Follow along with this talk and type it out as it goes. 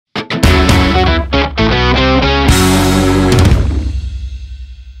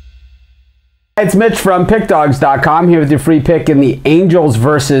It's Mitch from PickDawgz.com here with your free pick in the Angels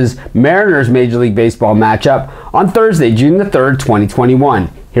versus Mariners Major League Baseball matchup on Thursday, June the 3rd, 2021.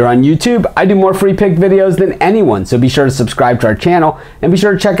 Here on YouTube, I do more free pick videos than anyone, so be sure to subscribe to our channel and be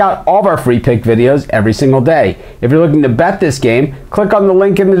sure to check out all of our free pick videos every single day. If you're looking to bet this game, click on the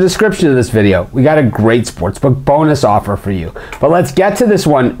link in the description of this video. We got a great sportsbook bonus offer for you. But let's get to this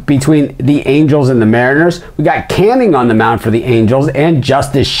one between the Angels and the Mariners. We got Canning on the mound for the Angels and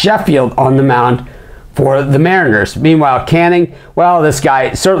Justice Sheffield on the mound for the Mariners. Meanwhile, Canning, well, this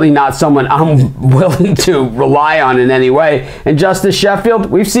guy, certainly not someone I'm willing to rely on in any way. And Justice Sheffield,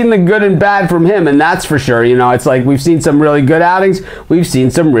 we've seen the good and bad from him, and that's for sure. You know, it's like we've seen some really good outings. We've seen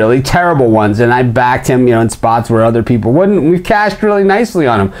some really terrible ones, and I backed him, you know, in spots where other people wouldn't. We've cashed really nicely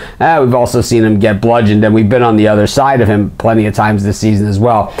on him. We've also seen him get bludgeoned, and we've been on the other side of him plenty of times this season as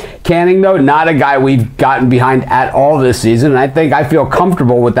well. Canning, though, not a guy we've gotten behind at all this season, and I feel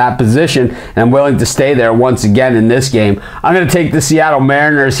comfortable with that position, and I'm willing to stay there once again in this game. I'm going to take the Seattle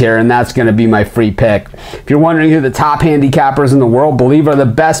Mariners here, and that's going to be my free pick. If you're wondering who the top handicappers in the world believe are the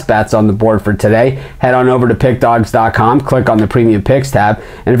best bets on the board for today, head on over to PickDawgz.com, click on the Premium Picks tab,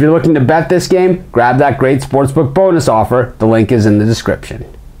 and if you're looking to bet this game, grab that great sportsbook bonus offer. The link is in the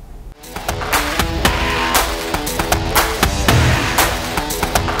description.